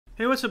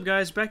Hey, what's up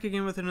guys, back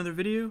again with another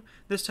video.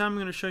 This time I'm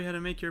going to show you how to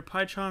make your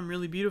PyCharm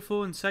really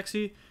beautiful and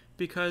sexy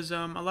because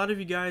a lot of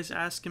you guys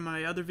ask in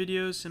my other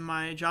videos, in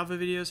my Java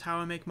videos, how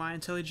I make my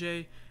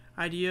IntelliJ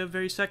IDEA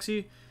very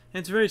sexy. And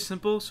it's very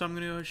simple, so I'm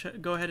going to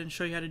go ahead and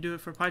show you how to do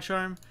it for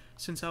PyCharm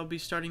since I'll be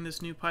starting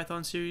this new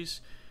Python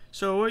series.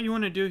 So what you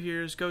want to do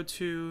here is go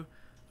to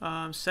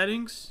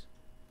Settings,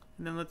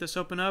 and then let this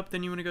open up.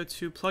 Then you want to go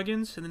to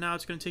Plugins, and then now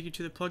it's going to take you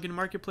to the plugin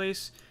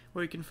marketplace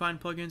where you can find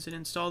plugins and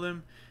install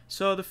them.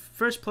 So the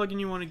first plugin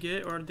you want to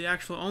get, or the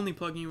actual only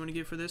plugin you want to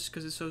get for this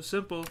because it's so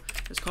simple,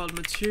 is called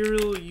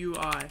Material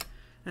UI.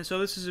 And so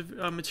this is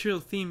a Material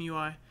Theme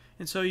UI.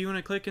 And so you want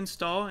to click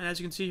install, and as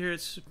you can see here,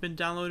 it's been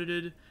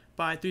downloaded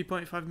by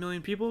 3.5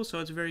 million people, so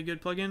it's a very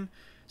good plugin.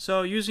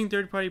 So using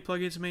third-party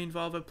plugins may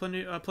involve a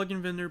plugin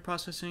vendor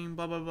processing,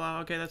 blah blah blah.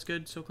 Okay, that's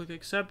good. So click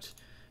accept.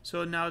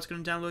 So now it's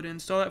going to download and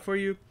install that for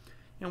you.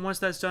 And once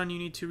that's done, you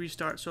need to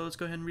restart. So let's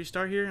go ahead and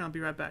restart here, and I'll be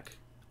right back.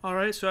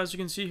 Alright, so as you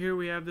can see here,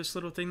 we have this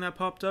little thing that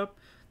popped up.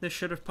 This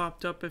should have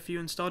popped up if you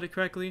installed it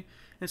correctly.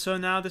 And so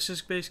now this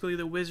is basically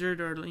the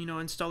wizard, or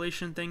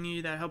installation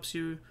thingy that helps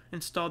you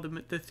install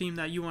the theme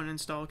that you want to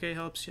install. Okay, it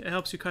helps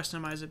you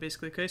customize it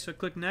basically. Okay, so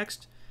click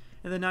next,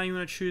 and then now you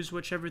want to choose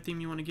whichever theme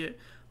you want to get.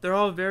 They're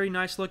all very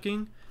nice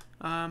looking,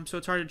 so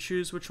it's hard to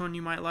choose which one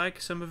you might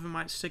like. Some of them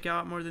might stick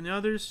out more than the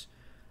others.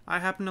 I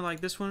happen to like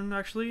this one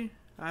actually.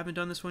 I haven't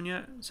done this one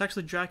yet. It's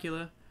actually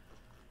Dracula.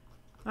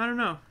 I don't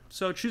know.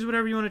 So choose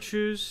whatever you want to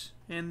choose,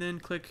 and then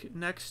click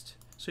next.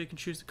 So you can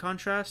choose the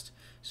contrast.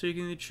 So you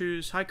can either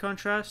choose high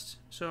contrast.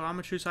 So I'm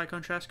gonna choose high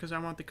contrast because I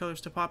want the colors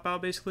to pop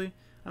out. Basically,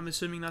 I'm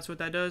assuming that's what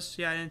that does.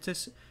 Yeah,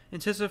 it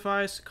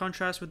intensifies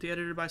contrast with the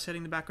editor by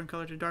setting the background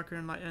color to darker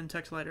and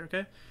text lighter.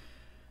 Okay.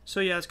 So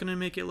yeah, it's gonna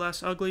make it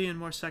less ugly and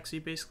more sexy.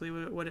 Basically,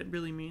 what it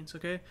really means.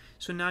 Okay.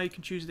 So now you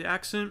can choose the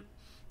accent,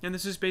 and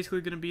this is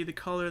basically gonna be the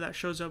color that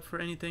shows up for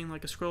anything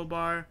like a scroll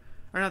bar.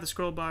 Or not the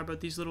scroll bar, but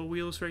these little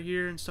wheels right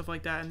here and stuff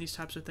like that, and these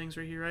types of things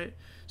right here, right?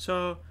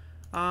 So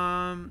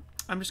I'm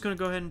just gonna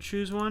go ahead and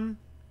choose one.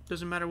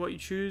 Doesn't matter what you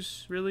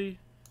choose, really.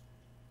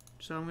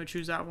 So I'm gonna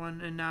choose that one,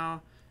 and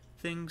now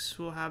things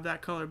will have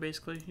that color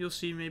basically. You'll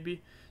see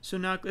maybe. So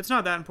now it's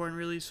not that important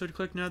really. So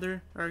click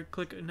another, or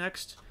click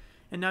next,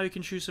 and now you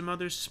can choose some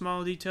other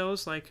small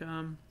details like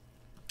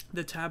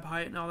the tab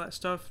height and all that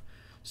stuff.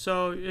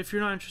 So if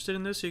you're not interested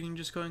in this, you can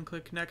just go and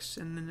click next,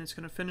 and then it's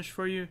gonna finish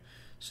for you.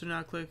 So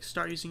now click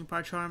start using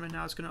PyCharm, and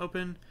now it's going to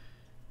open.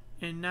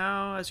 And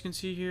now, as you can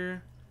see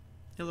here,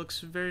 it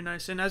looks very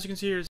nice. And as you can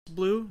see here, it's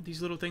blue.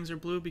 These little things are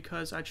blue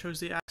because I chose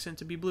the accent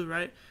to be blue,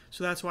 right?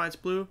 So that's why it's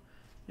blue.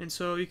 And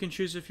so you can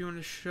choose if you want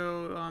to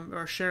show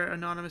or share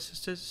anonymous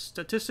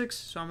statistics.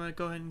 So I'm going to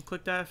go ahead and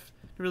click that.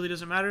 It really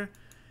doesn't matter.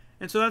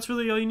 And so that's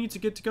really all you need to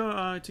get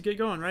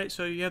going, right?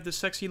 So you have this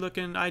sexy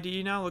looking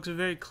IDE now. It looks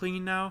very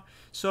clean now.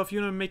 So if you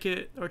want to make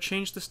it or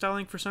change the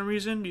styling for some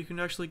reason, you can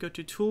actually go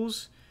to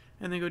Tools,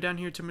 and then go down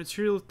here to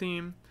Material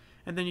Theme,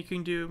 and then you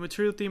can do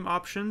Material Theme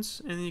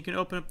Options, and then you can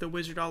open up the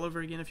wizard all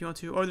over again if you want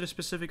to, or the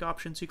specific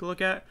options you can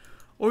look at,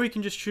 or you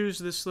can just choose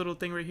this little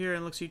thing right here,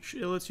 and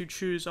it lets you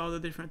choose all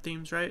the different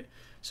themes, right?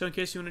 So in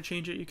case you want to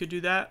change it, you could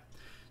do that.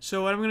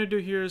 So what I'm going to do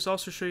here is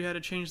also show you how to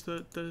change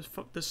the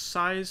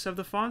size of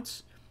the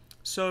fonts.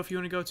 So if you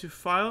want to go to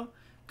File,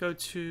 go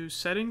to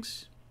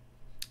Settings,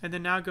 and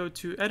then now go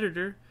to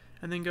Editor,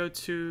 and then go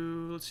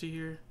to, let's see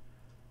here,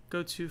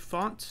 go to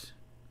Font.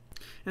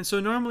 And so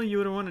normally you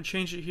would want to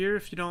change it here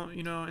if you don't,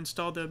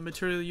 install the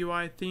Material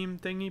UI theme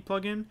thingy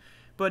plugin.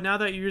 But now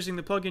that you're using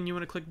the plugin, you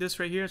want to click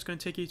this right here. It's going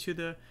to take you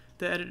to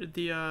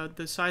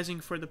the sizing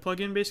for the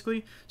plugin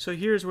basically. So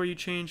here's where you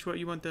change what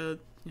you want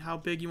how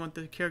big you want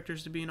the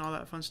characters to be and all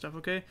that fun stuff.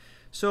 Okay.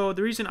 So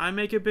the reason I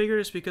make it bigger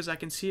is because I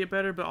can see it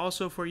better, but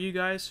also for you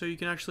guys, so you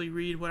can actually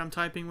read what I'm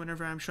typing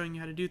whenever I'm showing you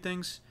how to do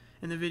things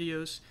in the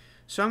videos.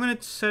 So I'm going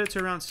to set it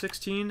to around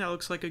 16. That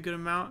looks like a good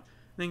amount.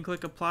 Then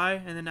click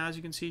apply, and then as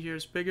you can see here,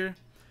 it's bigger.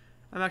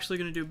 I'm actually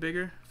going to do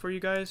bigger for you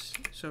guys,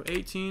 so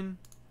 18.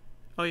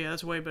 Oh yeah,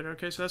 that's way better.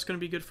 Okay, so that's going to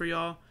be good for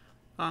y'all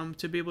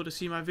to be able to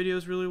see my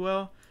videos really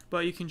well,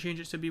 but you can change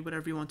it to be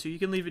whatever you want to. You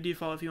can leave it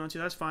default if you want to,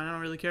 that's fine, I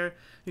don't really care.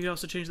 You can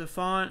also change the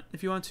font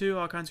if you want to,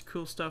 all kinds of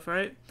cool stuff,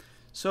 alright?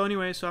 So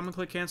anyway, so I'm going to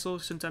click cancel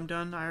since I'm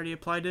done. I already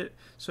applied it,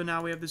 so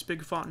now we have this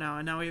big font now,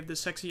 and now we have this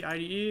sexy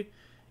IDE,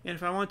 and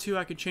if I want to,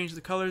 I could change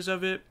the colors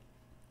of it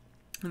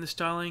and the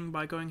styling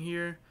by going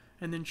here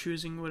and then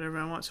choosing whatever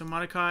I want. So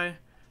Modifier,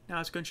 now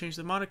it's going to change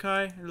the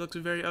Modifier. It looks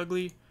very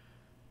ugly,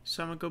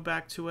 so I'm going to go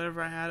back to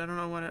whatever I had. I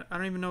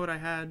don't even know what I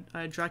had.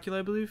 I had Dracula,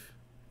 I believe.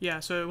 Yeah,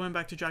 so it went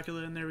back to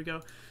Dracula, and there we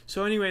go.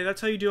 So anyway, that's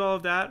how you do all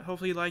of that.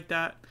 Hopefully you like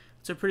that.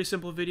 It's a pretty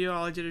simple video.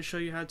 All I did is show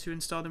you how to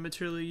install the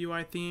Material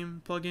UI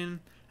theme plugin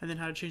and then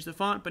how to change the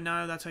font, but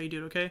now that's how you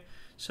do it, okay?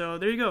 So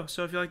there you go.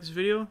 So if you like this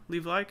video,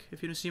 leave a like.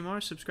 If you want to see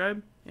more,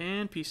 subscribe,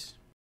 and peace.